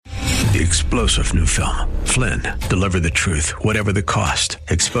the explosive new film, Flynn, Deliver the Truth, Whatever the Cost,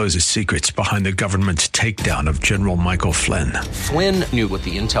 exposes secrets behind the government's takedown of General Michael Flynn. Flynn knew what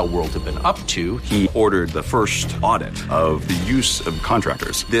the intel world had been up to. He ordered the first audit of the use of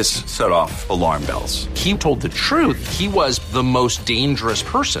contractors. This set off alarm bells. He told the truth. He was the most dangerous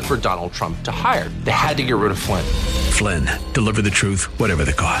person for Donald Trump to hire. They had to get rid of Flynn. Flynn, Deliver the Truth, Whatever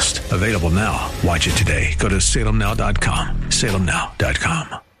the Cost. Available now. Watch it today. Go to salemnow.com.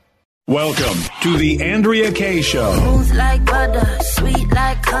 salemnow.com. Welcome to the Andrea Kaye Show. Smooth like butter, sweet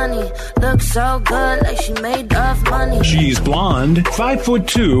like honey. Looks so good like she made of money. She's blonde,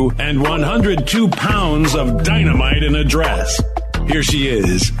 5'2", and 102 pounds of dynamite in a dress. Here she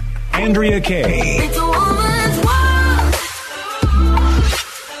is, Andrea Kaye. It's a woman's world.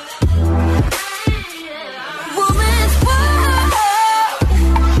 Woman's world.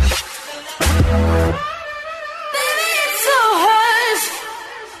 Baby, it's so hers.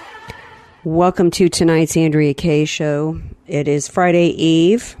 Welcome to tonight's Andrea Kaye Show. It is Friday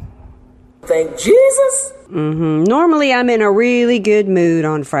Eve. Thank Jesus. Normally, I'm in a really good mood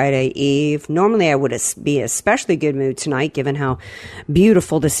on Friday Eve. Normally, I would be especially good mood tonight, given how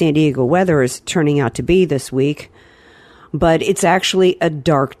beautiful the San Diego weather is turning out to be this week. But it's actually a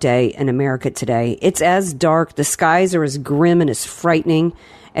dark day in America today. It's as dark, the skies are as grim and as frightening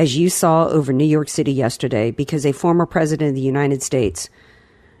as you saw over New York City yesterday, because a former president of the United States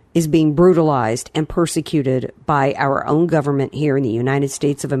is being brutalized and persecuted by our own government here in the United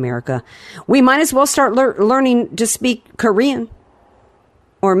States of America. We might as well start learning to speak Korean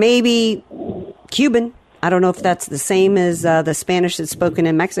or maybe Cuban. I don't know if that's the same as the Spanish that's spoken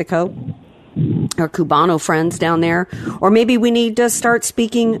in Mexico, our Cubano friends down there. Or maybe we need to start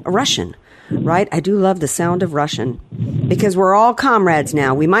speaking Russian, right? I do love the sound of Russian because we're all comrades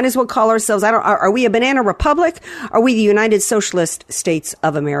now. We might as well call ourselves, are we a banana republic? Are we the United Socialist States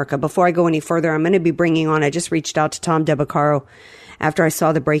of America? Before I go any further, I'm going to be bringing on, I just reached out to Tom DeBaccaro after I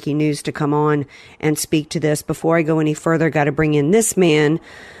saw the breaking news to come on and speak to this. Before I go any further, got to bring in this man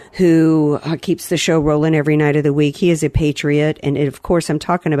who keeps the show rolling every night of the week. He is a patriot. And of course, I'm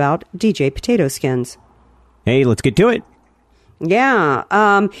talking about DJ Potato Skins. Hey, let's get to it.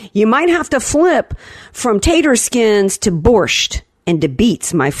 Yeah, you might have to flip from tater skins to borscht and to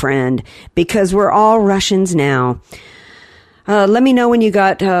beets, my friend, because we're all Russians now. Let me know when you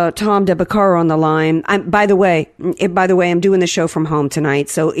got Tom DeBaccaro on the line. By the way, I'm doing the show from home tonight,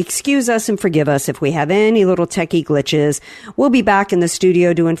 so excuse us and forgive us if we have any little techie glitches. We'll be back in the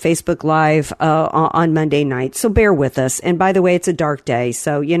studio doing Facebook Live on Monday night, so bear with us. And by the way, it's a dark day,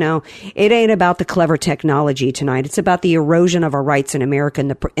 so, you know, it ain't about the clever technology tonight. It's about the erosion of our rights in America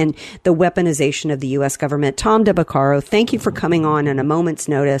and the weaponization of the U.S. government. Tom DeBaccaro, thank you for coming on a moment's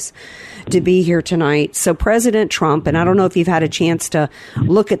notice to be here tonight. So President Trump, and I don't know if you've had a chance to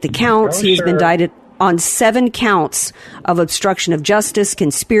look at the counts. He's been indicted on 7 counts of obstruction of justice,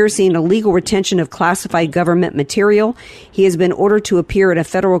 conspiracy, and illegal retention of classified government material. He has been ordered to appear at a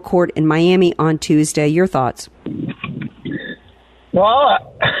federal court in Miami on Tuesday. Your thoughts?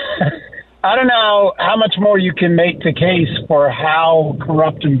 Well, I don't know how much more you can make the case for how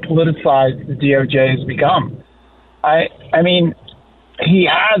corrupt and politicized the DOJ has become. I mean, he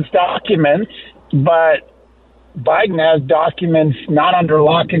has documents, but Biden has documents not under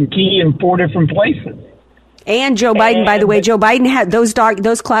lock and key in 4 different places. And Joe Biden, by the way, Joe Biden had those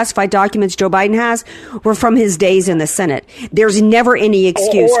classified documents Joe Biden has were from his days in the Senate. There's never any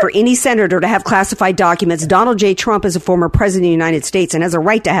excuse for any senator to have classified documents. Donald J. Trump is a former president of the United States and has a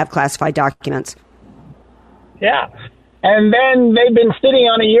right to have classified documents. Yeah. And then they've been sitting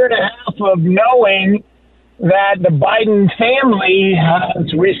on a year and a half of knowing that the Biden family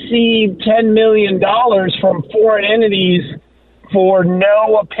has received $10 million from foreign entities for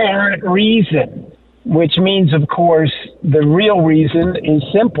no apparent reason, which means, of course, the real reason is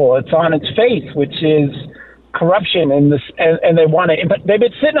simple. It's on its face, which is corruption. And they want to. But they've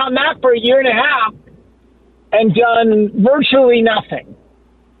been sitting on that for a year and a half and done virtually nothing.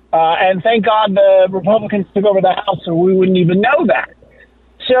 And thank God the Republicans took over the House, or we wouldn't even know that.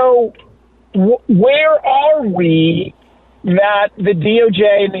 So where are we that the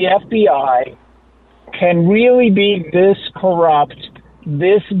DOJ and the FBI can really be this corrupt,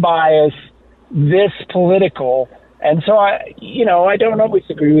 this biased, this political? And so I don't always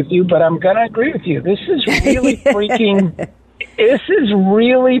agree with you, but I'm going to agree with you. This is really freaking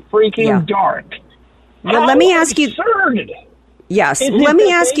dark. Well, let me ask you. Yes, let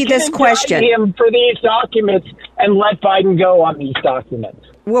me ask you this question. Him for these documents and let Biden go on these documents.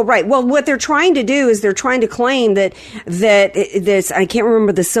 Well, right. Well, what they're trying to do is they're trying to claim that this, I can't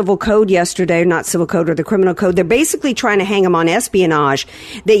remember the civil code yesterday, not civil code or the criminal code. They're basically trying to hang him on espionage.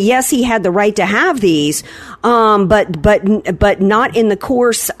 That yes, he had the right to have these, but not in the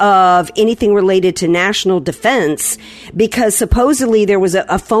course of anything related to national defense, because supposedly there was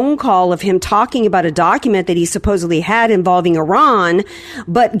a phone call of him talking about a document that he supposedly had involving Iran.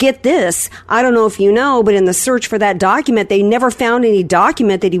 But get this, I don't know if you know, but in the search for that document, they never found any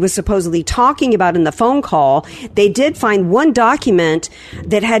document that he was supposedly talking about in the phone call. They did find one document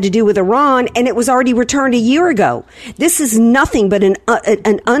that had to do with Iran, and it was already returned a year ago. This is nothing but an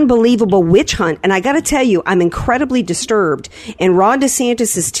unbelievable witch hunt. And I got to tell you, I'm incredibly disturbed in Ron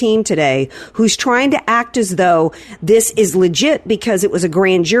DeSantis' team today, who's trying to act as though this is legit because it was a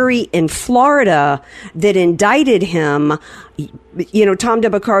grand jury in Florida that indicted him. You know, Tom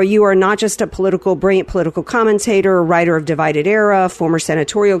DeBacaro, you are not just a brilliant political commentator, writer of Divided Era, former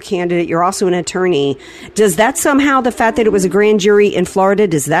senatorial candidate. You're also an attorney. Does that somehow, the fact that it was a grand jury in Florida,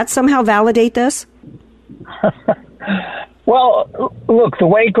 does that somehow validate this? Well, look, the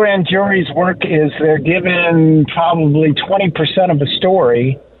way grand juries work is they're given probably 20% of a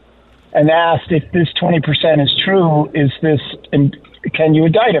story and asked if this 20% is true, can you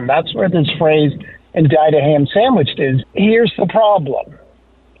indict him? That's where this phrase indict a ham sandwich is. Here's the problem.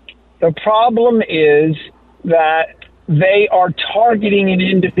 The problem is that they are targeting an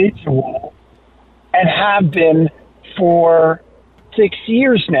individual and have been for 6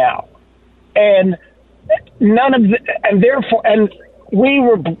 years now. And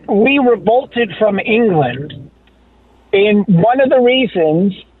we revolted from England. And one of the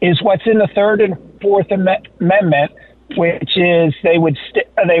reasons is what's in the Third and Fourth Amendment, which is they would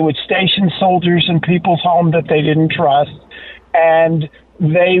station soldiers in people's homes that they didn't trust, and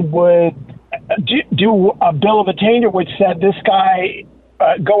they would do a bill of attainder which said this guy,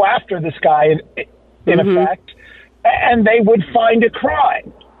 go after this guy in effect, and they would find a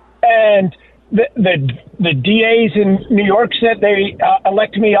crime. And the DAs in New York said they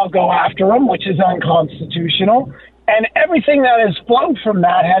elect me, I'll go after him, which is unconstitutional. And everything that has flowed from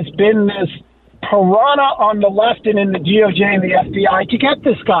that has been this piranha on the left and in the DOJ and the FBI to get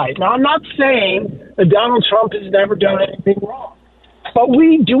this guy. Now, I'm not saying that Donald Trump has never done anything wrong, but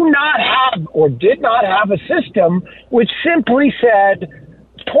we do not have or did not have a system which simply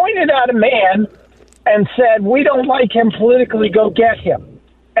pointed at a man and said, we don't like him politically, go get him.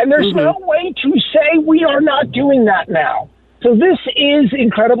 And there's no way to say we are not doing that now. So this is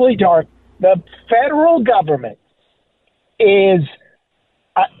incredibly dark. The federal government is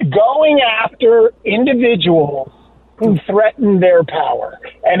going after individuals who threaten their power.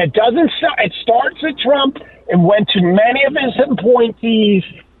 And it starts at Trump and went to many of his appointees,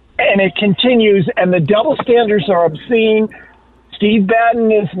 and it continues, and the double standards are obscene. Steve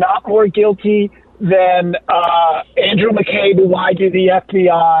Bannon is not more guilty than Andrew McCabe, who lied to the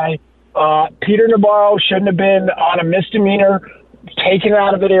FBI. Peter Navarro shouldn't have been on a misdemeanor taken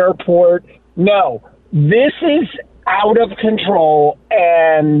out of an airport. No, this is out of control,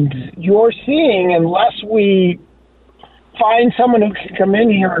 and you're seeing, unless we find someone who can come in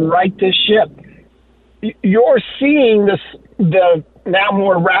here and right this ship, you're seeing the now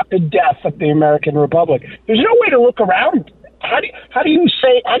more rapid death of the American Republic. There's no way to look around. How do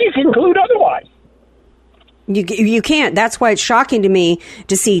you conclude otherwise? You can't. That's why it's shocking to me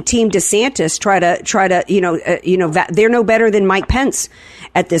to see Team DeSantis try to they're no better than Mike Pence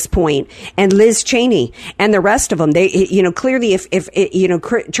at this point, and Liz Cheney and the rest of them. They, clearly if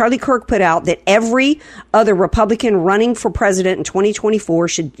Charlie Kirk put out that every other Republican running for president in 2024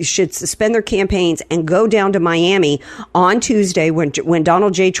 should suspend their campaigns and go down to Miami on Tuesday when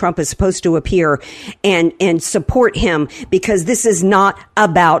Donald J. Trump is supposed to appear and support him, because this is not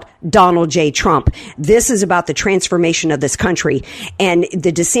about Donald J. Trump. This is about the transformation of this country. And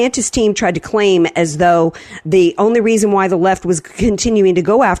the DeSantis team tried to claim as though the only reason why the left was continuing to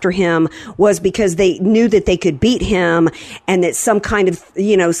go after him was because they knew that they could beat him, and that some kind of,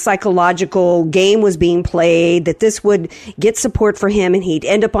 psychological game was being played, that this would get support for him and he'd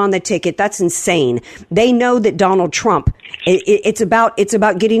end up on the ticket. That's insane. They know that Donald Trump, it's about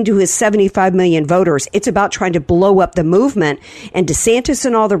getting to his 75 million voters. It's about trying to blow up the movement, and DeSantis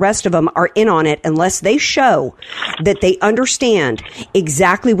and all the rest of them are in on it unless they show that they understand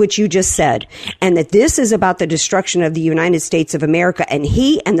exactly what you just said, and that this is about the destruction of the United States of America, and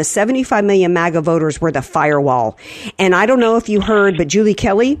he and the 75 million MAGA voters were the firewall. And I don't know if you heard, but Julie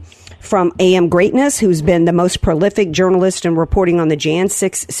Kelly, from AM Greatness, who's been the most prolific journalist in reporting on the Jan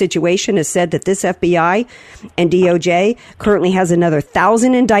 6 situation, has said that this FBI and DOJ currently has another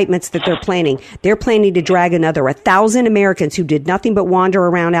 1,000 indictments that they're planning. They're planning to drag another 1,000 Americans who did nothing but wander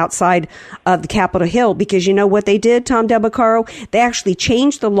around outside of the Capitol Hill, because you know what they did, Tom DeBaccaro? They actually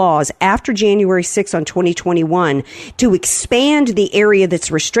changed the laws after January 6 on 2021 to expand the area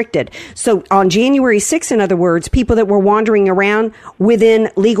that's restricted. So on January 6, in other words, people that were wandering around within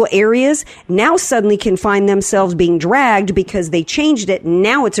legal areas now suddenly can find themselves being dragged because they changed it.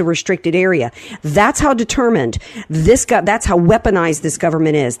 Now it's a restricted area. That's how determined that's how weaponized this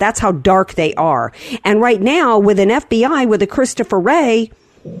government is. That's how dark they are. And right now, with an FBI, with a Christopher Wray,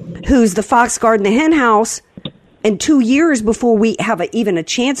 who's the fox guard in the hen house, and 2 years before we have even a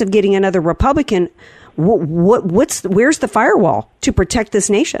chance of getting another Republican, where's the firewall to protect this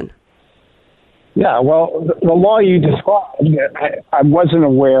nation? Yeah, well, the law you described, I wasn't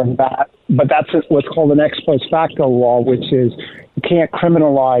aware of that, but that's what's called an ex post facto law, which is you can't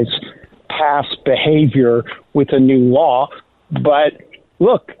criminalize past behavior with a new law. But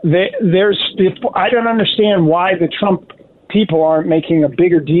look, I don't understand why the Trump people aren't making a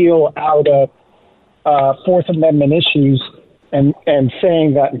bigger deal out of Fourth Amendment issues and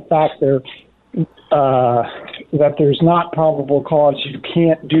saying that, in fact, that there's not probable cause. You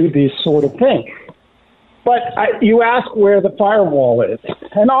can't do this sort of thing. But you ask where the firewall is.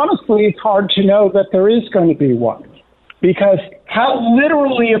 And honestly, it's hard to know that there is going to be one. Because how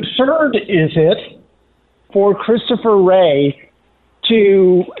literally absurd is it for Christopher Wray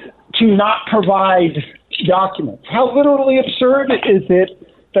to not provide documents? How literally absurd is it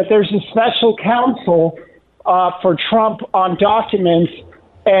that there's a special counsel for Trump on documents,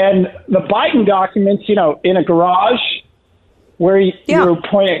 and the Biden documents, in a garage where you're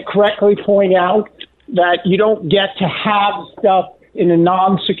correctly point out that you don't get to have stuff in a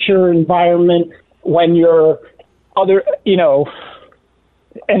non-secure environment when you're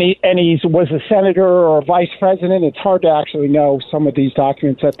and he was a senator or a vice president. It's hard to actually know some of these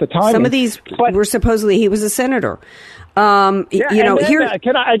documents at the time. Some of these were supposedly he was a senator. I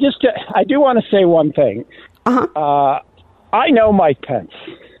do want to say one thing. I know Mike Pence,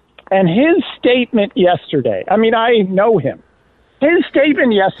 and his statement yesterday, I know him. His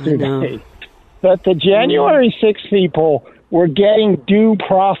statement yesterday that the January 6th people were getting due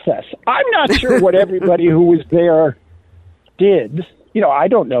process. I'm not sure what everybody who was there did. I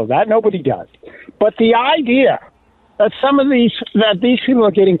don't know that. Nobody does. But the idea that these people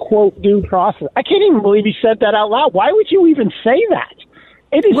are getting, quote, due process. I can't even believe he said that out loud. Why would you even say that?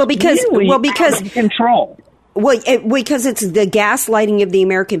 It is because out of control. Well, because it's the gaslighting of the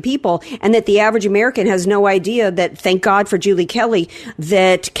American people, and that the average American has no idea that, thank God for Julie Kelly,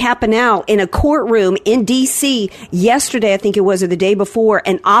 that capping out in a courtroom in D.C. yesterday, I think it was, or the day before,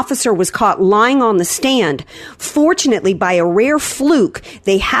 an officer was caught lying on the stand. Fortunately, by a rare fluke,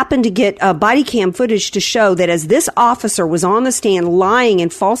 they happened to get body cam footage to show that as this officer was on the stand lying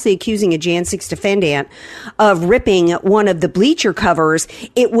and falsely accusing a Jan 6 defendant of ripping one of the bleacher covers,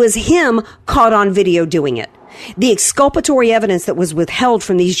 it was him caught on video doing it. The exculpatory evidence that was withheld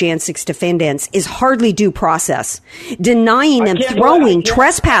from these Jan 6 defendants is hardly due process. Denying them, throwing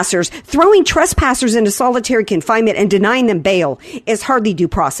trespassers into solitary confinement and denying them bail is hardly due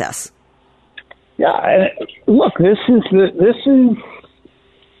process. Yeah, look, this is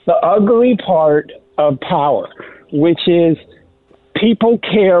the ugly part of power, which is people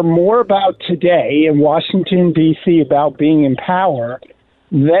care more about today in Washington, D.C. about being in power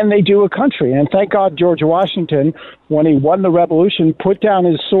than they do a country. And thank God George Washington, when he won the revolution, put down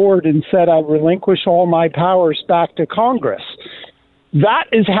his sword and said, I relinquish all my powers back to Congress. That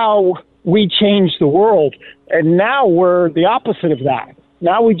is how we change the world. And now we're the opposite of that.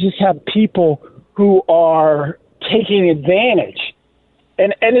 Now we just have people who are taking advantage.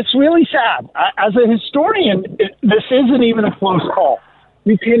 And it's really sad. As a historian, this isn't even a close call.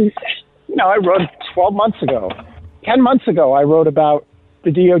 I wrote 10 months ago, I wrote about the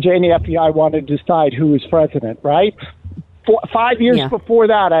DOJ and the FBI wanted to decide who was president, right? 5 years before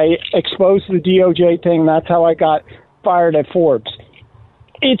that, I exposed the DOJ thing. That's how I got fired at Forbes.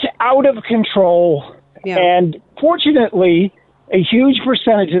 It's out of control. Yeah. And fortunately, a huge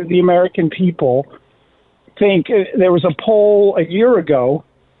percentage of the American people think, there was a poll a year ago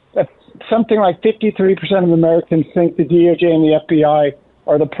that something like 53% of Americans think the DOJ and the FBI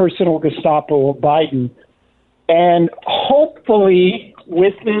are the personal Gestapo of Biden. And hopefully,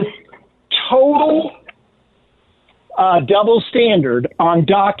 with this total double standard on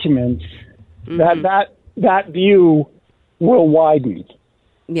documents, that view will widen.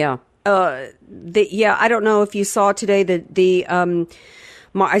 Yeah. I don't know if you saw today that the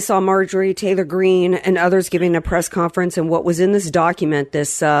I saw Marjorie Taylor Greene and others giving a press conference, and what was in this document,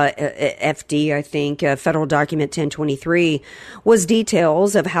 this FD, I think, Federal Document 1023, was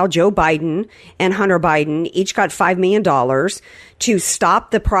details of how Joe Biden and Hunter Biden each got $5 million to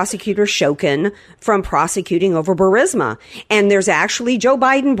stop the prosecutor Shokin from prosecuting over Burisma. And there's actually Joe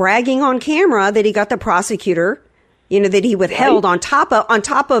Biden bragging on camera that he got the prosecutor, that he withheld on top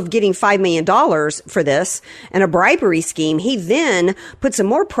of getting $5 million for this and a bribery scheme. He then put some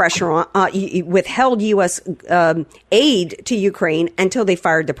more pressure on, withheld U.S. Aid to Ukraine until they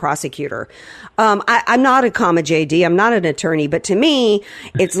fired the prosecutor. I'm not a comma JD. I'm not an attorney, but to me,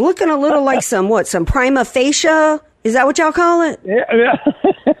 it's looking a little like some prima facie. Is that what y'all call it?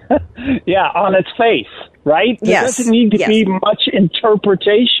 Yeah, on its face, right? There doesn't need to be much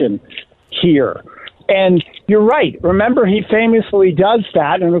interpretation here. And you're right. Remember, he famously does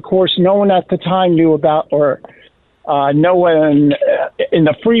that. And, of course, no one at the time knew about, or no one in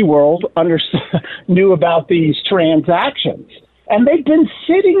the free world knew about these transactions. And they've been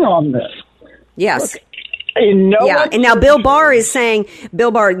sitting on this. Yes. Look, and now Bill Barr is saying,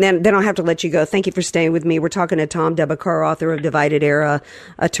 then I'll have to let you go. Thank you for staying with me. We're talking to Tom Debakar, author of Divided Era,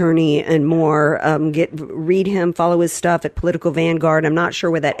 attorney, and more. Read him, follow his stuff at Political Vanguard. I'm not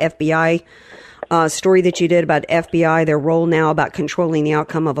sure where that FBI story that you did about FBI, their role now about controlling the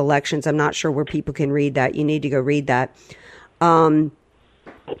outcome of elections. I'm not sure where people can read that. You need to go read that. I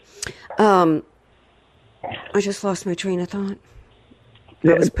just lost my train of thought.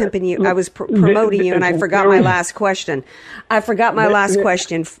 I was pimping you. I was promoting you, and I forgot my last question.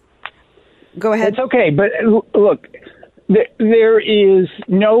 Go ahead. It's okay, but look, there is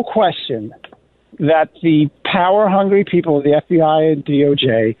no question that the power-hungry people of the FBI and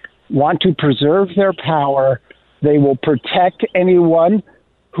DOJ want to preserve their power. They will protect anyone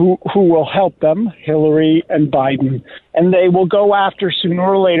who will help them, Hillary and Biden, and they will go after, sooner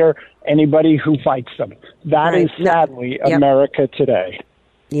or later, anybody who fights them. That is sadly America today.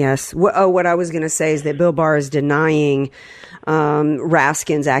 Yes. What I was going to say is that Bill Barr is denying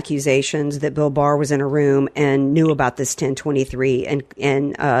Raskin's accusations that Bill Barr was in a room and knew about this 1023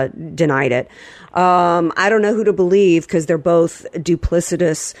 and denied it. I don't know who to believe because they're both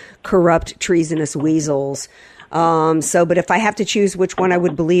duplicitous, corrupt, treasonous weasels. But if I have to choose which one I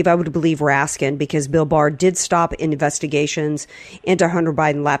would believe Raskin, because Bill Barr did stop investigations into Hunter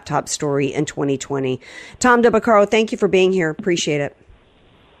Biden laptop story in 2020. Tom Debakar, thank you for being here. Appreciate it.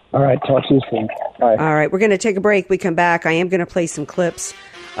 All right. Talk to you soon. Bye. All right. We're going to take a break. We come back. I am going to play some clips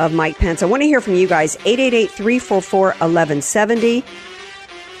of Mike Pence. I want to hear from you guys. 888-344-1170.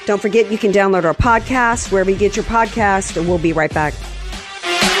 Don't forget, you can download our podcast wherever you get your podcast, and we'll be right back.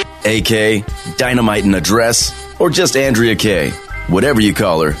 AK, Dynamite in a Dress, or just Andrea Kaye. Whatever you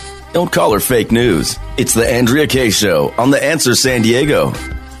call her, don't call her fake news. It's the Andrea Kaye Show on The Answer San Diego.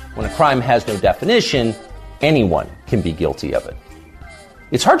 When a crime has no definition, anyone can be guilty of it.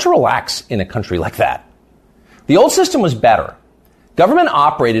 It's hard to relax in a country like that. The old system was better. Government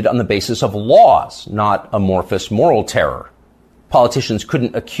operated on the basis of laws, not amorphous moral terror. Politicians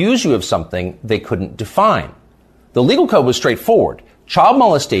couldn't accuse you of something they couldn't define. The legal code was straightforward. Child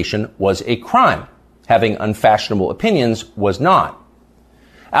molestation was a crime. Having unfashionable opinions was not.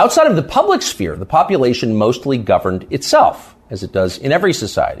 Outside of the public sphere, the population mostly governed itself, as it does in every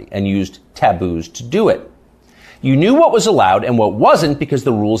society, and used taboos to do it. You knew what was allowed and what wasn't because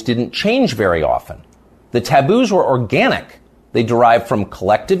the rules didn't change very often. The taboos were organic. They derived from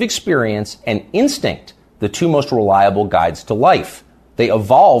collective experience and instinct, the two most reliable guides to life. They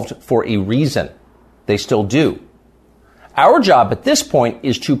evolved for a reason. They still do. Our job at this point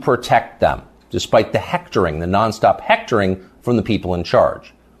is to protect them, despite the hectoring, the nonstop hectoring from the people in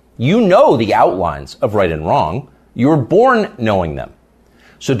charge. You know the outlines of right and wrong. You were born knowing them.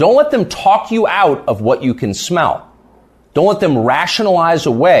 So don't let them talk you out of what you can smell. Don't let them rationalize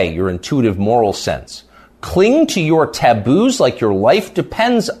away your intuitive moral sense. Cling to your taboos like your life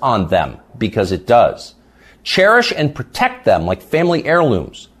depends on them, because it does. Cherish and protect them like family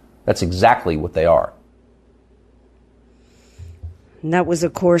heirlooms. That's exactly what they are. And that was,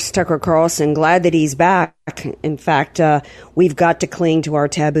 of course, Tucker Carlson. Glad that he's back. In fact, we've got to cling to our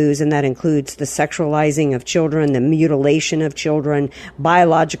taboos, and that includes the sexualizing of children, the mutilation of children,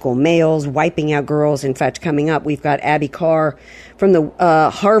 biological males, wiping out girls. In fact, coming up, we've got Abby Carr from the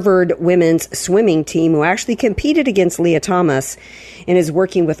Harvard women's swimming team, who actually competed against Leah Thomas and is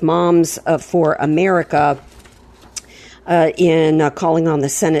working with Moms for America in calling on the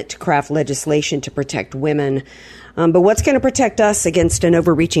Senate to craft legislation to protect women. But what's going to protect us against an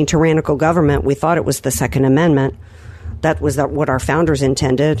overreaching tyrannical government? We thought it was the Second Amendment. That was what our founders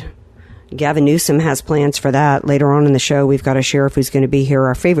intended, Gavin Newsom has plans for that. Later on in the show, we've got a sheriff who's going to be here.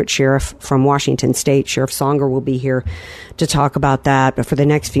 Our favorite sheriff from Washington State, Sheriff Songer, will be here to talk about that. But for the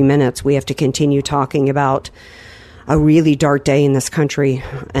next few minutes, we have to continue talking about a really dark day in this country,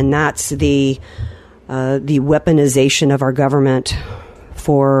 and that's the weaponization of our government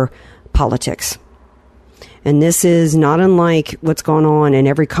for politics. And this is not unlike what's gone on in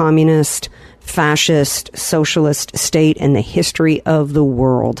every communist, fascist, socialist state in the history of the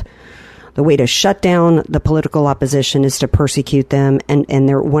world. The way to shut down the political opposition is to persecute them, and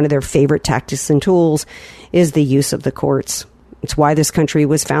one of their favorite tactics and tools is the use of the courts. It's why this country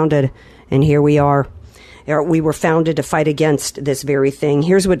was founded, and here we are. We were founded to fight against this very thing.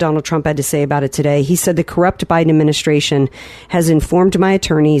 Here's what Donald Trump had to say about it today. He said, the corrupt Biden administration has informed my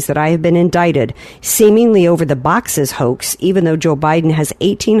attorneys that I have been indicted, seemingly over the boxes hoax, even though Joe Biden has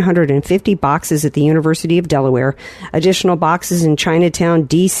 1,850 boxes at the University of Delaware, additional boxes in Chinatown,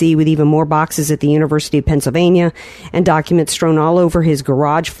 D.C., with even more boxes at the University of Pennsylvania, and documents strewn all over his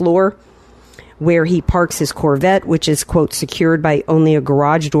garage floor, where he parks his Corvette, which is, quote, secured by only a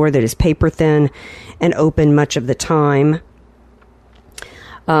garage door that is paper thin and open much of the time.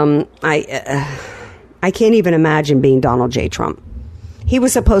 I can't even imagine being Donald J. Trump. He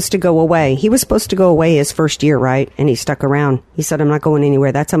was supposed to go away. He was supposed to go away his first year, right? And he stuck around. He said, I'm not going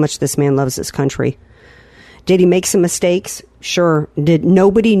anywhere. That's how much this man loves this country. Did he make some mistakes? Sure.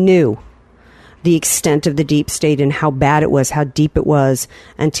 Nobody knew the extent of the deep state and how bad it was, how deep it was,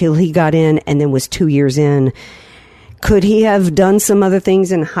 until he got in and then was 2 years in. Could he have done some other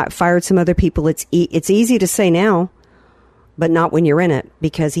things and fired some other people? It's easy to say now, but not when you're in it,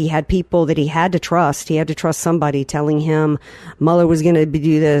 because he had people that he had to trust. He had to trust somebody telling him Mueller was going to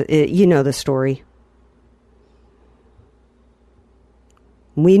do the story.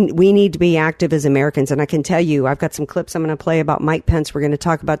 We need to be active as Americans. And I can tell you, I've got some clips I'm going to play about Mike Pence. We're going to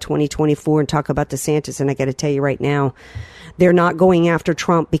talk about 2024 and talk about DeSantis. And I got to tell you right now, they're not going after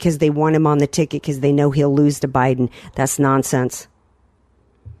Trump because they want him on the ticket because they know he'll lose to Biden. That's nonsense.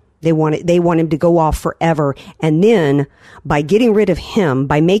 They want him to go off forever. And then by getting rid of him,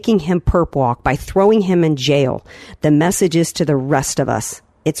 by making him perp walk, by throwing him in jail, the message is to the rest of us.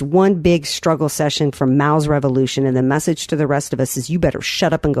 It's one big struggle session from Mao's revolution, and the message to the rest of us is you better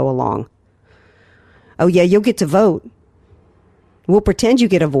shut up and go along. Oh, yeah, you'll get to vote. We'll pretend you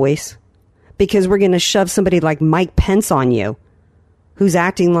get a voice because we're going to shove somebody like Mike Pence on you who's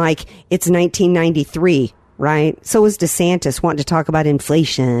acting like it's 1993, right? So is DeSantis wanting to talk about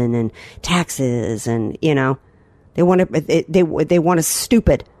inflation and taxes and, they want us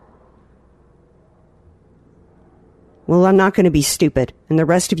stupid. Well, I'm not going to be stupid, and the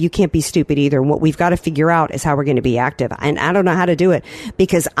rest of you can't be stupid either. And what we've got to figure out is how we're going to be active. And I don't know how to do it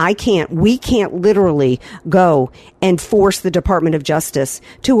because we can't literally go and force the Department of Justice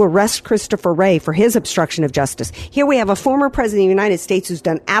to arrest Christopher Wray for his obstruction of justice. Here we have a former president of the United States who's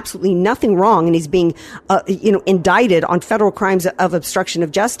done absolutely nothing wrong, and he's being, indicted on federal crimes of obstruction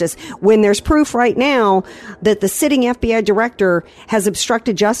of justice when there's proof right now that the sitting FBI director has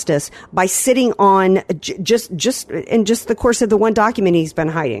obstructed justice by sitting on in just the course of the one document he's been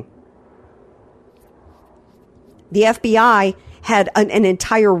hiding. The FBI had an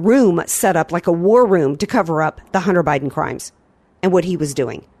entire room set up like a war room to cover up the Hunter Biden crimes and what he was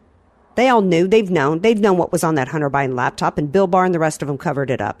doing. They all knew. They've known what was on that Hunter Biden laptop, and Bill Barr and the rest of them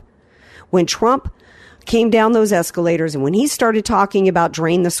covered it up. When Trump came down those escalators and when he started talking about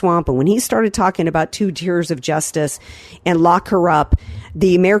drain the swamp and when he started talking about 2 tiers of justice and lock her up,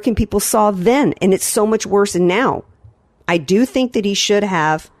 the American people saw then, and it's so much worse now. I do think that he should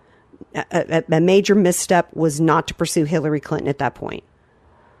have a major misstep was not to pursue Hillary Clinton at that point.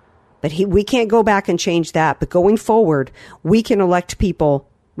 But we can't go back and change that. But going forward, we can elect people.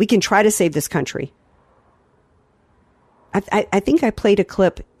 We can try to save this country. I think I played a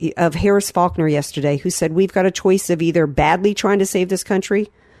clip of Harris Faulkner yesterday who said we've got a choice of either badly trying to save this country,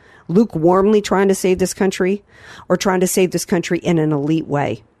 lukewarmly trying to save this country, or trying to save this country in an elite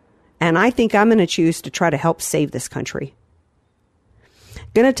way. And I think I'm going to choose to try to help save this country.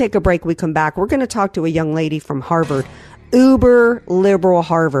 Going to take a break. We come back. We're going to talk to a young lady from Harvard, uber liberal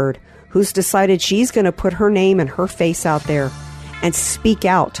Harvard, who's decided she's going to put her name and her face out there and speak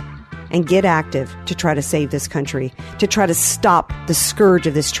out and get active to try to save this country, to try to stop the scourge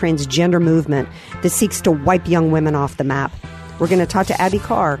of this transgender movement that seeks to wipe young women off the map. We're going to talk to Abby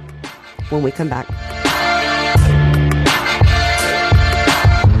Carr when we come back.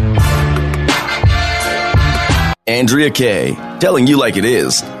 Andrea Kaye, telling you like it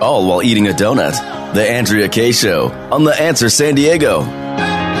is, all while eating a donut. The Andrea Kaye Show on The Answer San Diego.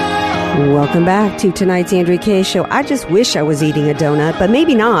 Welcome back to tonight's Andrea Kaye Show. I just wish I was eating a donut, but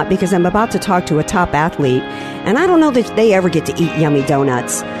maybe not, because I'm about to talk to a top athlete, and I don't know that they ever get to eat yummy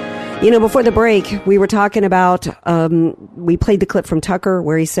donuts. You know, before the break, we were talking about, we played the clip from Tucker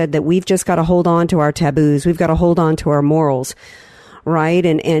where he said that we've just got to hold on to our taboos. We've got to hold on to our morals. Right.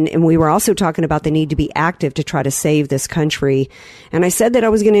 And we were also talking about the need to be active to try to save this country. And I said that I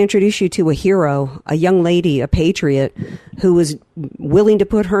was going to introduce you to a hero, a young lady, a patriot who was willing to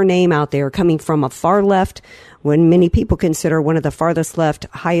put her name out there, coming from a far left, when many people consider one of the farthest left,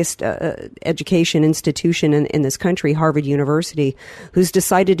 highest education institution in this country, Harvard University, who's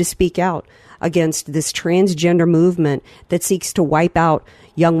decided to speak out against this transgender movement that seeks to wipe out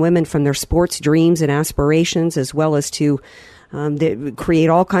young women from their sports dreams and aspirations, as well as to create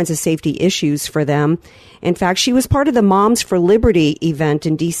all kinds of safety issues for them. In fact, she was part of the Moms for Liberty event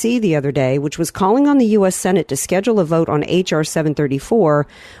in D.C. the other day, which was calling on the U.S. Senate to schedule a vote on H.R. 734,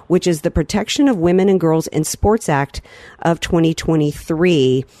 which is the Protection of Women and Girls in Sports Act of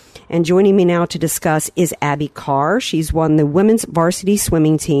 2023. And joining me now to discuss is Abby Carr. She's won the women's varsity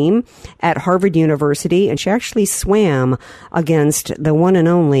swimming team at Harvard University, and she actually swam against the one and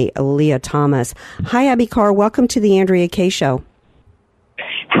only Leah Thomas. Hi, Abby Carr. Welcome to the Andrea Kaye Show.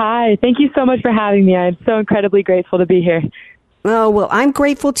 Hi. Thank you so much for having me. I'm so incredibly grateful to be here. Oh, well, I'm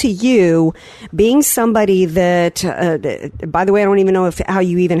grateful to you, being somebody that, by the way, I don't even know how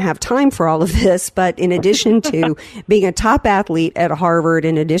you even have time for all of this, but in addition to being a top athlete at Harvard,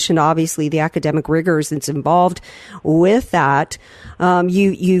 in addition to obviously the academic rigors that's involved with that,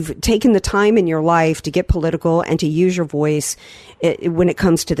 you've taken the time in your life to get political and to use your voice when it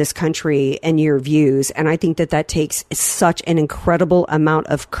comes to this country and your views. And I think that takes such an incredible amount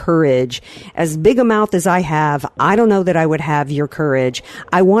of courage. As big a mouth as I have, I don't know that I would have your courage.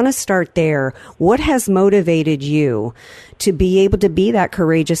 I want to start there. What has motivated you to be able to be that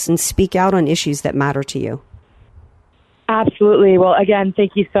courageous and speak out on issues that matter to you? Absolutely. Well, again,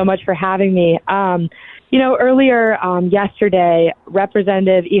 thank you so much for having me. Earlier yesterday,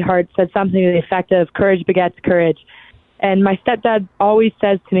 Representative Ehart said something to the effect of courage begets courage. And my stepdad always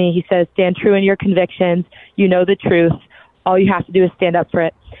says to me, he says, stand true in your convictions. You know the truth. All you have to do is stand up for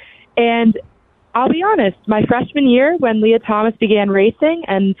it. And I'll be honest, my freshman year, when Leah Thomas began racing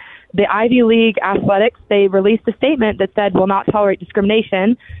and the Ivy League athletics, they released a statement that said, will not tolerate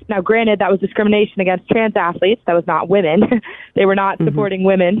discrimination. Now, granted, that was discrimination against trans athletes. That was not women. They were not supporting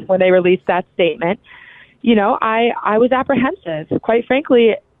women when they released that statement. You know, I was apprehensive, quite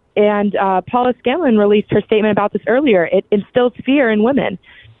frankly. And Paula Scanlon released her statement about this earlier. It instills fear in women.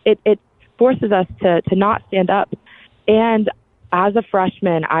 It forces us to not stand up. And as a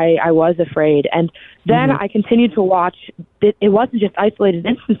freshman, I was afraid. And then I continued to watch. It wasn't just isolated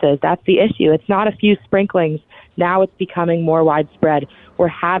instances. That's the issue. It's not a few sprinklings. Now it's becoming more widespread. We're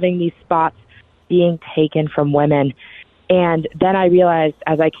having these spots being taken from women. And then I realized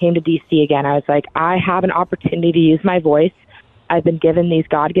as I came to D.C. again, I was like, I have an opportunity to use my voice. I've been given these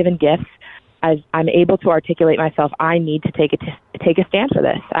God-given gifts. I'm able to articulate myself. I need to take a stand for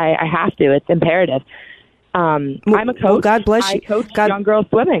this. I have to. It's imperative. I'm a coach. Well, God bless you. I coach young girls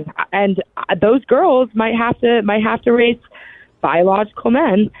swimming, and those girls might have to race biological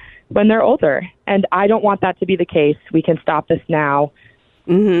men when they're older. And I don't want that to be the case. We can stop this now.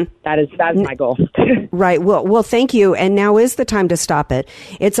 That is my goal. Right. Well, thank you. And now is the time to stop it.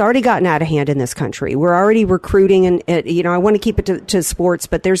 It's already gotten out of hand in this country. We're already recruiting, and I want to keep it to sports,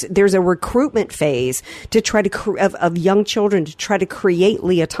 but there's a recruitment phase to try to of young children to try to create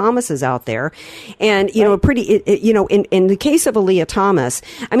Leah Thomases out there, and in the case of a Leah Thomas,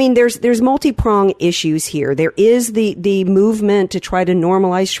 I mean, there's multi-pronged issues here. There is the movement to try to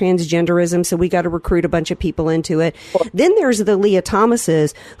normalize transgenderism, so we got to recruit a bunch of people into it. Then there's the Leah Thomases,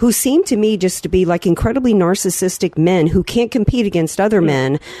 who seem to me just to be like incredibly narcissistic men who can't compete against other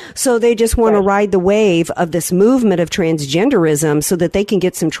men. So they just want to ride the wave of this movement of transgenderism so that they can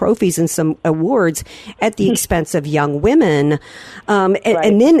get some trophies and some awards at the expense of young women.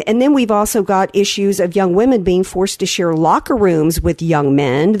 And then we've also got issues of young women being forced to share locker rooms with young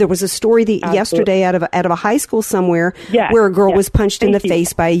men. There was a story yesterday out of a high school somewhere where a girl was punched in the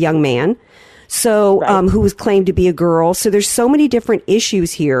face by a young man. So, who was claimed to be a girl. So there's so many different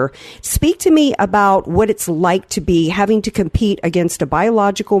issues here. Speak to me about what it's like to be having to compete against a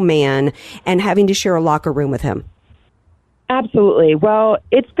biological man and having to share a locker room with him. Absolutely. Well,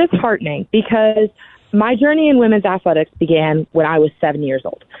 it's disheartening because my journey in women's athletics began when I was 7 years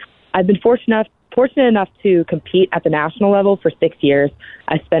old. I've been fortunate enough to compete at the national level for 6 years.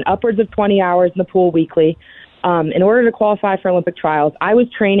 I spent upwards of 20 hours in the pool weekly. In order to qualify for Olympic trials, I was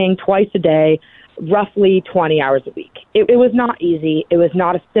training twice a day. roughly 20 hours a week. It was not easy. It was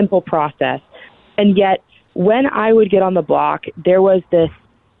not a simple process. And yet, when I would get on the block, there was this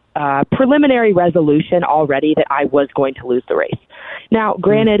preliminary resolution already that I was going to lose the race. Now,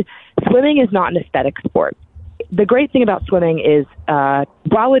 granted, swimming is not an aesthetic sport. The great thing about swimming is,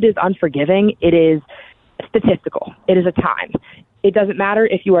 while it is unforgiving, it is statistical. It is a time. It doesn't matter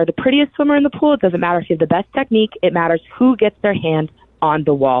if you are the prettiest swimmer in the pool. It doesn't matter if you have the best technique. It matters who gets their hand on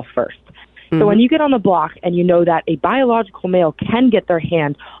the wall first. So when you get on the block and you know that a biological male can get their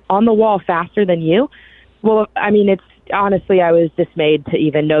hand on the wall faster than you, well, I mean, it's honestly, I was dismayed to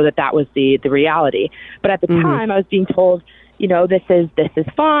even know that that was the reality. But at the time, I was being told, you know, this is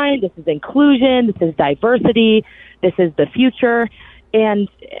fine, this is inclusion, this is diversity, this is the future. And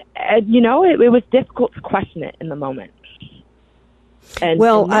you know, it was difficult to question it in the moment. And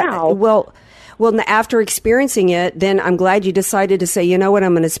now, well, after experiencing it, then I'm glad you decided to say, you know what,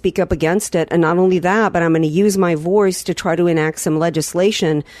 I'm going to speak up against it. And not only that, but I'm going to use my voice to try to enact some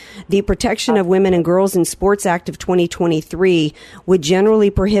legislation. The Protection of Women and Girls in Sports Act of 2023 would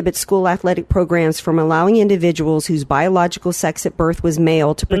generally prohibit school athletic programs from allowing individuals whose biological sex at birth was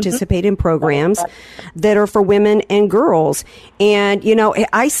male to participate in programs that are for women and girls. And, you know,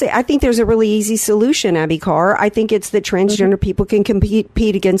 I think there's a really easy solution, Abby Carr. I think it's that transgender people can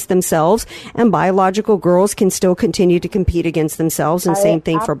compete against themselves, and biological girls can still continue to compete against themselves, and same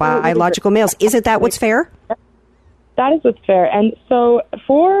thing for biological males. Isn't that what's fair? That is what's fair. And so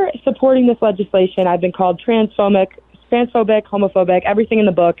for supporting this legislation, I've been called transphobic, homophobic, everything in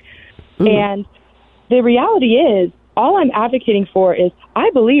the book. And the reality is, all I'm advocating for is I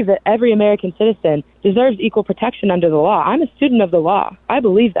believe that every American citizen deserves equal protection under the law. I'm a student of the law. I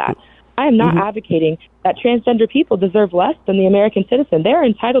believe that. I am not advocating that transgender people deserve less than the American citizen. They're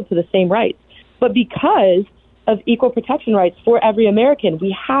entitled to the same rights. But because of equal protection rights for every American,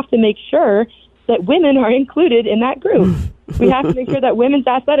 we have to make sure that women are included in that group. We have to make sure that women's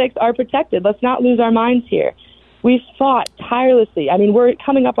athletics are protected. Let's not lose our minds here. We've fought tirelessly. I mean, we're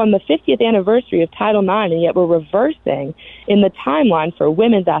coming up on the 50th anniversary of Title IX, and yet we're reversing in the timeline for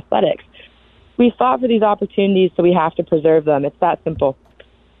women's athletics. We fought for these opportunities, so we have to preserve them. It's that simple.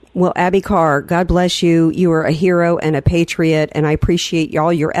 Well, Abby Carr, God bless you. You are a hero and a patriot, and I appreciate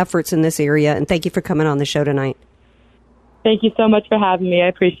all your efforts in this area, and thank you for coming on the show tonight. Thank you so much for having me. I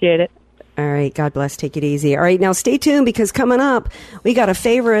appreciate it. All right. God bless. Take it easy. All right. Now stay tuned, because coming up, we got a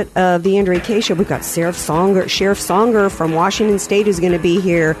favorite of the Andrea Kaye Show. We've got Sheriff Songer from Washington State who's going to be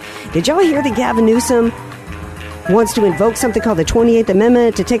here. Did y'all hear that Gavin Newsom wants to invoke something called the 28th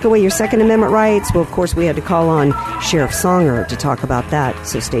Amendment to take away your Second Amendment rights? Well, of course, we had to call on Sheriff Songer to talk about that,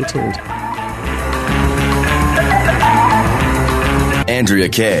 so stay tuned. Andrea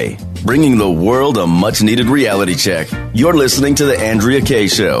Kaye, bringing the world a much-needed reality check. You're listening to The Andrea Kaye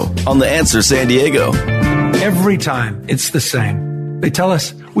Show on The Answer San Diego. Every time, it's the same. They tell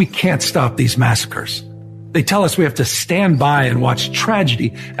us we can't stop these massacres. They tell us we have to stand by and watch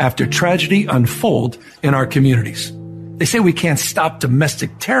tragedy after tragedy unfold in our communities. They say we can't stop domestic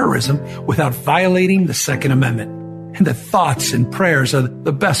terrorism without violating the Second Amendment, and that thoughts and prayers are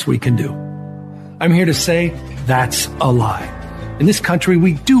the best we can do. I'm here to say that's a lie. In this country,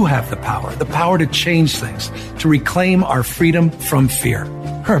 we do have the power to change things, to reclaim our freedom from fear.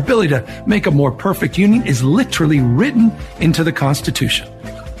 Our ability to make a more perfect union is literally written into the Constitution.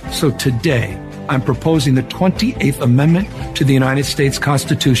 So today, I'm proposing the 28th Amendment to the United States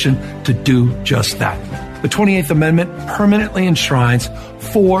Constitution to do just that. The 28th Amendment permanently enshrines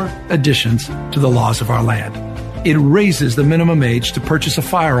 4 additions to the laws of our land. It raises the minimum age to purchase a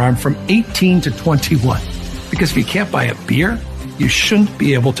firearm from 18 to 21. Because if you can't buy a beer, you shouldn't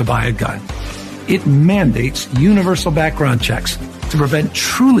be able to buy a gun. It mandates universal background checks to prevent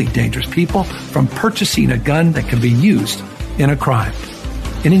truly dangerous people from purchasing a gun that can be used in a crime.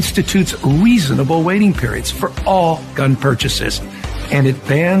 It institutes reasonable waiting periods for all gun purchases, and it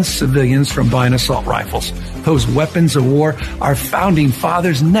bans civilians from buying assault rifles, those weapons of war our founding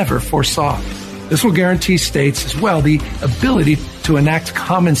fathers never foresaw. This will guarantee states as well the ability to enact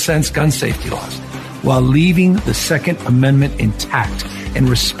common sense gun safety laws while leaving the Second Amendment intact and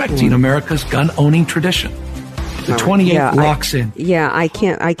respecting America's gun-owning tradition. The 28th locks in. I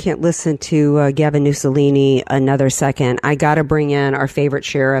can't listen to Gavin Newsom another second. I got to bring in our favorite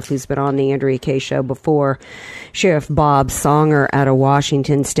sheriff who's been on the Andrea Kaye Show before, Sheriff Bob Songer out of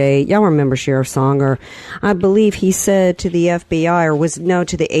Washington State. Y'all remember Sheriff Songer? I believe he said to the FBI,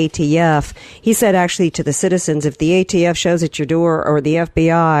 to the ATF. He said actually to the citizens, if the ATF shows at your door or the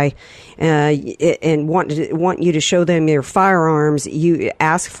FBI and want you to show them your firearms, you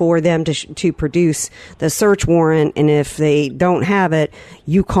ask for them to produce the search warrant warrant, and if they don't have it,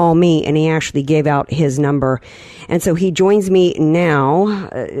 you call me. And he actually gave out his number. And so he joins me now.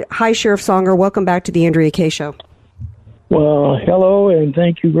 Hi, Sheriff Songer. Welcome back to the Andrea Kaye Show. Well, hello, and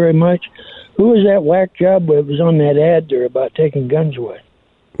thank you very much. Who was that whack job that was on that ad there about taking guns away?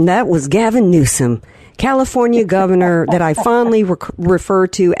 That was Gavin Newsom, California governor that I fondly refer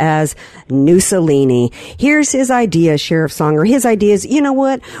to as Newsolini. Here's his idea, Sheriff Songer. His idea is, you know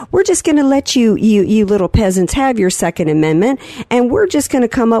what? We're just going to let you little peasants have your Second Amendment, and we're just going to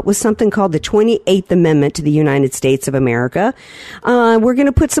come up with something called the 28th Amendment to the United States of America. We're going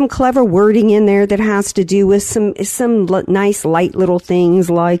to put some clever wording in there that has to do with some nice light little things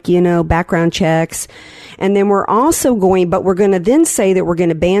like, background checks. And then we're going to then say that we're going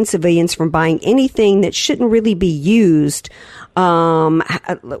to ban civilians from buying anything that shouldn't really be used.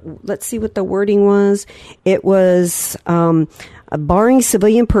 Let's see what the wording was. It was barring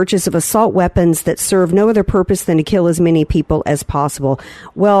civilian purchase of assault weapons that serve no other purpose than to kill as many people as possible.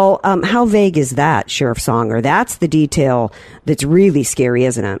 Well, how vague is that, Sheriff Songer? That's the detail that's really scary,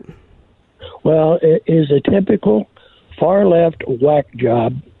 isn't it? Well, it is a typical far-left whack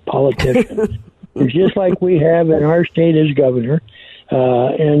job politician. It's just like we have in our state as governor.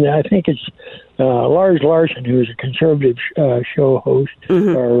 And I think it's Lars Larson, who's a conservative show host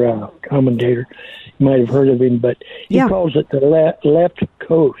or commentator. You might have heard of him, but he calls it the left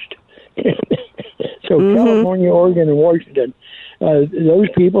coast. So California, Oregon, and Washington, those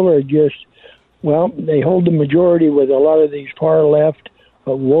people are just, they hold the majority with a lot of these far left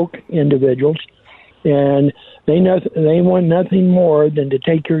woke individuals, and they want nothing more than to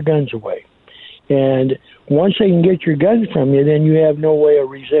take your guns away. And once they can get your guns from you, then you have no way of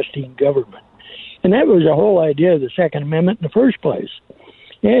resisting government. And that was the whole idea of the Second Amendment in the first place.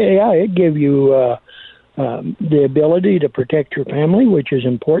 Yeah, it gave you the ability to protect your family, which is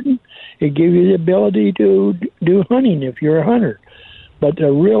important. It gave you the ability to do hunting if you're a hunter. But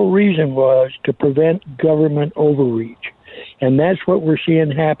the real reason was to prevent government overreach. And that's what we're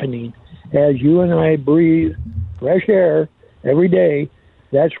seeing happening as you and I breathe fresh air every day.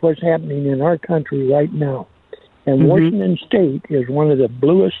 That's what's happening in our country right now. And Washington State is one of the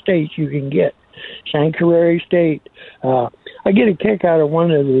bluest states you can get. Sanctuary state. I get a kick out of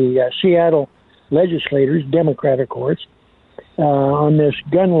one of the Seattle legislators, Democrat of course, on this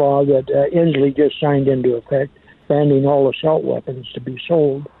gun law that Inslee just signed into effect, banning all assault weapons to be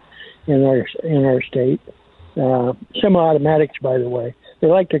sold in our state. Semi-automatics, by the way. They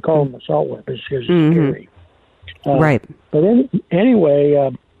like to call them assault weapons because it's scary. Right. But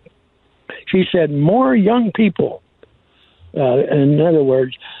anyway, she said more young people. In other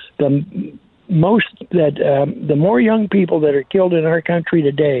words, the more young people that are killed in our country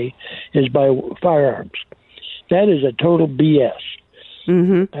today is by firearms. That is a total BS.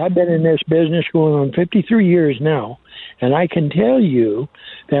 I've been in this business going on 53 years now, and I can tell you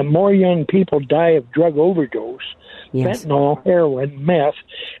that more young people die of drug overdose, fentanyl, heroin, meth,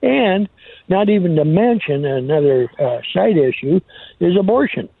 and not even to mention another side issue is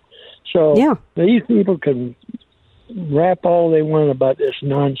abortion. So these people can rap all they want about this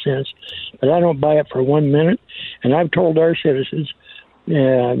nonsense, but I don't buy it for 1 minute. And I've told our citizens,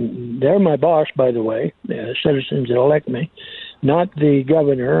 they're my boss, by the way, citizens that elect me, not the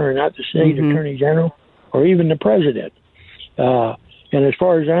governor or not the state attorney general or even the president. And as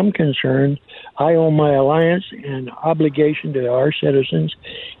far as I'm concerned, I owe my alliance and obligation to our citizens,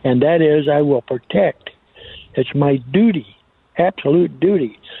 and that is I will protect. It's my duty, absolute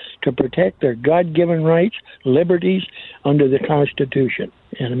duty, to protect their God-given rights, liberties under the Constitution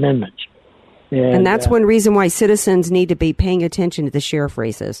and amendments. And that's one reason why citizens need to be paying attention to the sheriff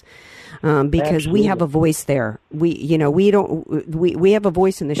races, because we have a voice there. We have a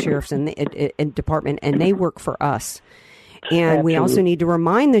voice in the sheriff's and department, and they work for us. And we also need to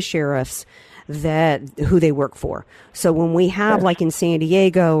remind the sheriffs that who they work for. So when we have, like in San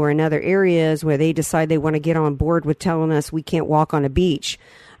Diego or in other areas where they decide they want to get on board with telling us we can't walk on a beach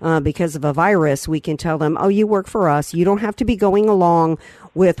because of a virus, we can tell them, oh, you work for us. You don't have to be going along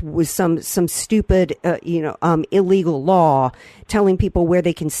with some stupid, illegal law telling people where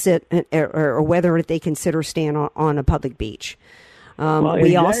they can sit or whether they can sit or stand on a public beach.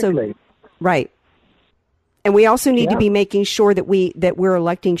 We also, right. And we also need to be making sure that we're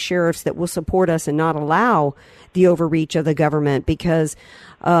electing sheriffs that will support us and not allow the overreach of the government, because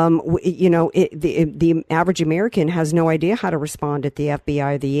the average American has no idea how to respond if the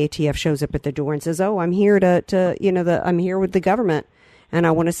FBI or the ATF shows up at the door and says, "Oh, I'm here I'm here with the government, and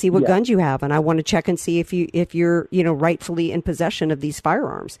I want to see what guns you have, and I want to check and see if you're rightfully in possession of these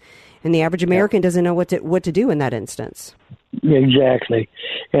firearms." And the average American doesn't know what to do in that instance. Exactly.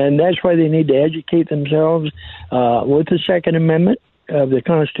 And that's why they need to educate themselves with the Second Amendment of the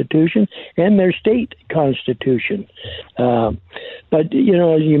Constitution and their state constitution. But, you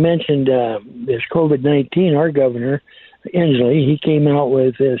know, as you mentioned, this COVID-19, our governor, Inslee, he came out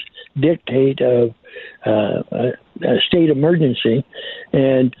with this dictate of a state emergency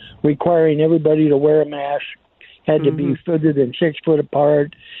and requiring everybody to wear a mask, had to be further than 6 foot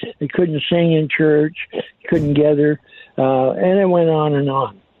apart. They couldn't sing in church, couldn't gather, and it went on and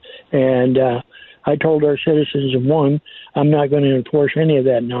on. And I told our citizens, one, I'm not going to enforce any of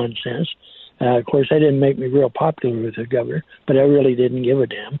that nonsense. Of course, that didn't make me real popular with the governor, but I really didn't give a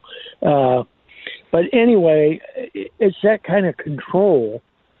damn. But anyway, it's that kind of control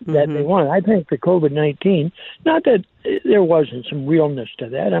that they want. I think the COVID-19, not that there wasn't some realness to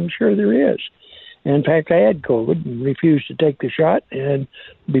that, I'm sure there is. In fact, I had COVID and refused to take the shot and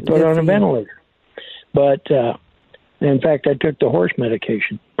be put on a ventilator. But, in fact, I took the horse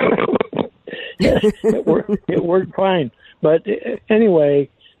medication. It worked fine. But anyway,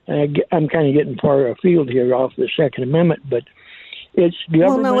 I'm kind of getting far afield here off the Second Amendment, but it's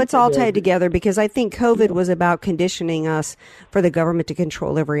government. Well, no, it's all tied together because I think COVID was about conditioning us for the government to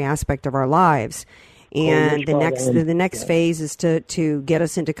control every aspect of our lives. And the next phase is to get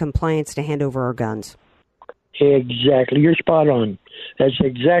us into compliance to hand over our guns. Exactly. You're spot on. That's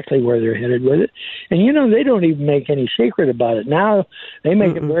exactly where they're headed with it. And, you know, they don't even make any secret about it. Now they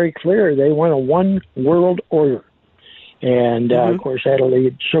make it very clear they want a one world order. And, of course, that'll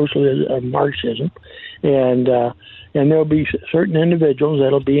lead socialism, Marxism. And there'll be certain individuals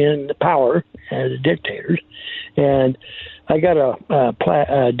that'll be in the power as dictators. And I got a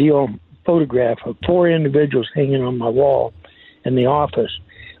photograph of 4 individuals hanging on my wall in the office.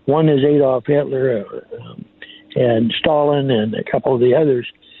 One is Adolf Hitler and Stalin and a couple of the others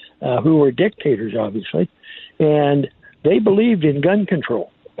who were dictators, obviously. And they believed in gun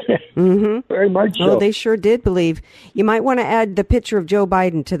control. Very much so. Oh, they sure did believe. You might want to add the picture of Joe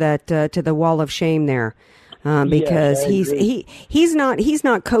Biden to that to the wall of shame there. Because he's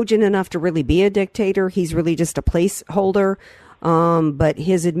not cogent enough to really be a dictator. He's really just a placeholder. But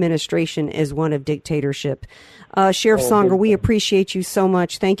his administration is one of dictatorship. Sheriff Songer, we appreciate you so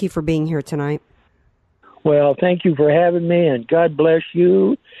much. Thank you for being here tonight. Well, thank you for having me, and God bless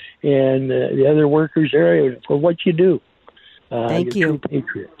you and the other workers there for what you do. Thank you. True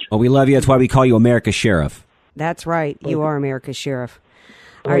patriots. Well, we love you. That's why we call you America's Sheriff. That's right. You are America's Sheriff.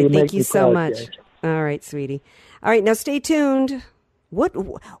 All right. Thank you so much. Guys. All right, sweetie. All right. Now stay tuned.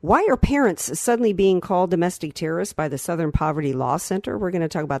 Why are parents suddenly being called domestic terrorists by the Southern Poverty Law Center? We're going to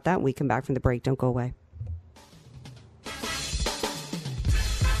talk about that when we come back from the break. Don't go away.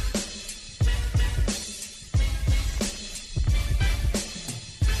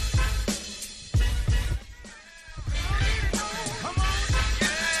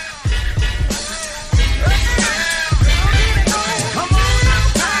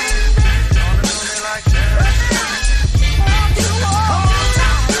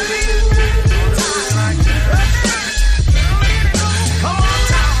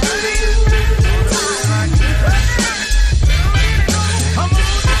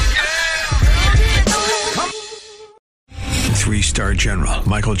 Three-star General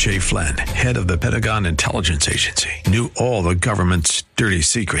Michael J. Flynn, head of the Pentagon Intelligence Agency, knew all the government's dirty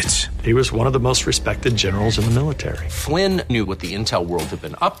secrets. He was one of the most respected generals in the military. Flynn knew what the intel world had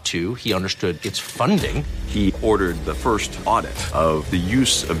been up to. He understood its funding. He ordered the first audit of the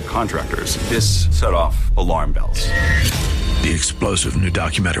use of contractors. This set off alarm bells. The explosive new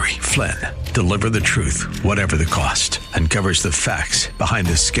documentary, Flynn, Deliver the Truth, Whatever the Cost, uncovers the facts behind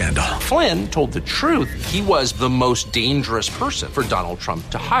this scandal. Flynn told the truth. He was the most dangerous person for Donald Trump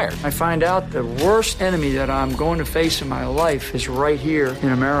to hire. I find out the worst enemy that I'm going to face in my life is right here in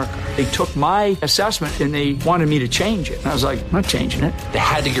America. They took my assessment and they wanted me to change it. And I was like, I'm not changing it. They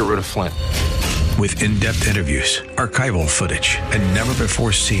had to get rid of Flynn. With in-depth interviews, archival footage, and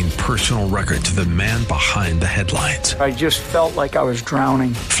never-before-seen personal records of the man behind the headlines. I just felt like I was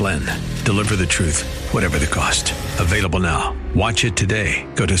drowning. Flynn, Deliver the Truth, Whatever the Cost. Available now. Watch it today.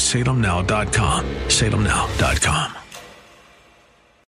 Go to salemnow.com. salemnow.com.